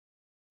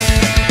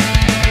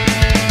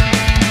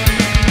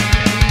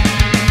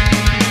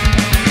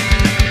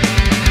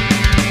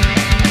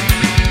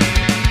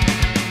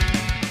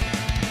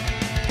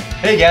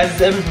Hey guys,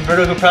 it's Evan from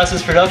Vertigo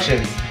Process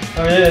Productions.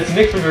 Over there, it's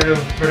Nick from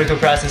Vertigo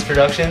Process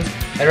Productions,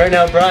 and right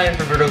now Brian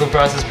from Vertigo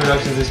Process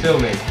Productions is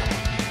filming.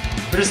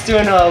 We're just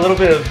doing a little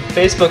bit of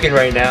Facebooking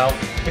right now.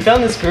 We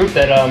found this group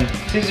that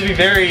seems to be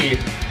very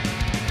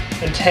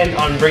intent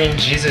on bringing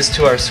Jesus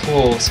to our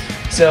schools.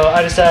 So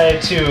I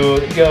decided to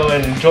go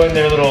and join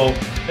their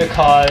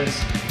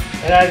cause,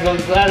 and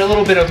add a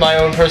little bit of my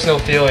own personal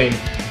feeling.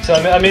 So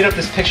I made up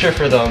this picture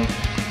for them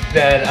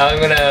that I'm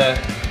gonna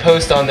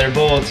post on their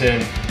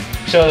bulletin,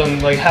 show them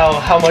like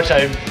how much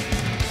I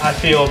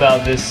feel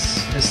about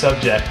this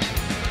subject.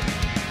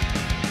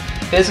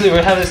 Basically, we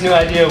have this new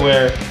idea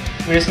where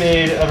we just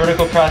made a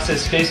Vertical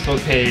Process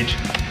Facebook page,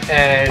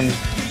 and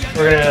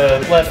we're gonna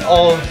let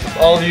all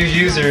of you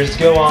users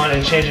go on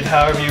and change it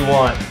however you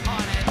want,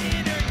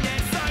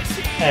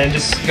 and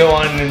just go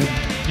on and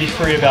be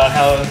free about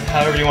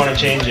however you want to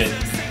change it.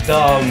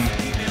 The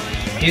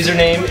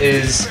username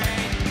is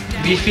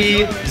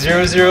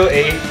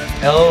Leafy008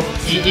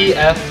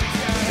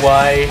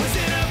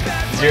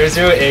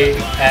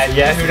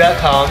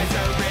 LEEFY008@yahoo.com,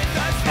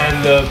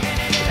 and the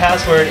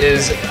password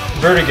is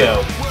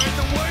Vertigo.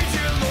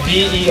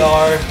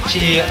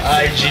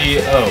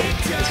 VERTIGO.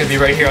 It's gonna be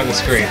right here on the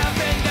screen.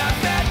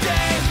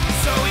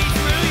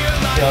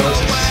 So let's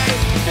just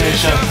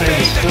finish up putting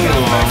this photo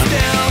on.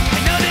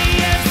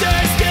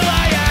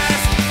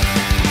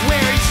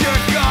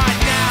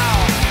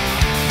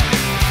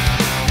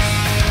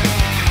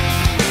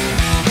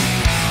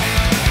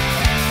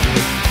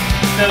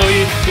 So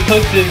we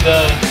posted the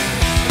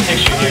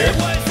picture here.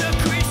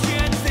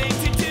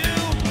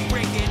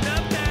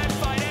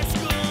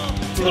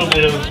 A little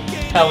bit of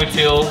how we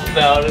feel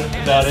about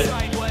it.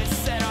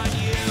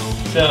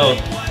 So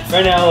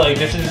right now, like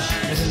this is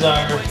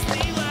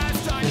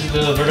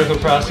the Vertigo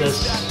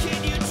Process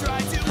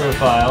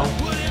profile.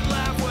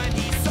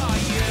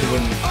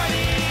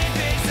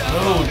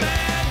 Oh.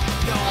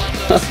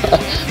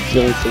 It's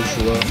going so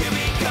slow.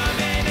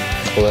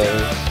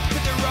 Hilarious.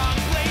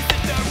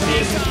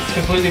 It's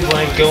completely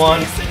blank. Go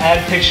on,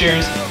 add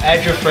pictures,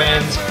 add your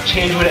friends,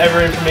 change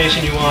whatever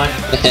information you want.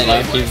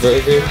 Anarchy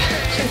Burger.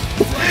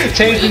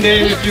 Change the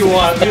name if you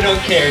want. We don't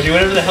care. Do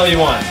whatever the hell you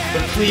want.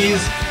 But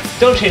please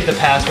don't change the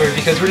password,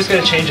 because we're just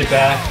gonna change it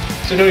back.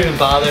 So don't even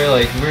bother.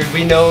 Like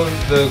we know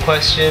the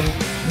question.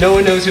 No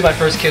one knows who my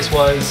first kiss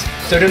was,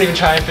 so don't even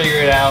try and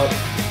figure it out.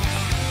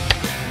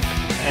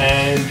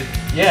 And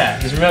yeah,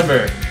 just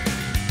remember,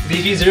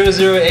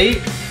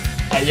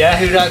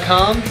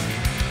 Leafy008@yahoo.com.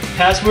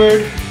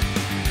 Password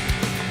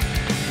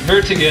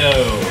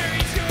Vertigo.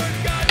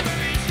 I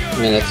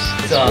mean, that's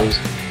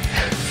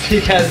See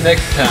you guys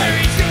next time.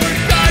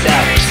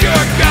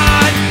 Savage.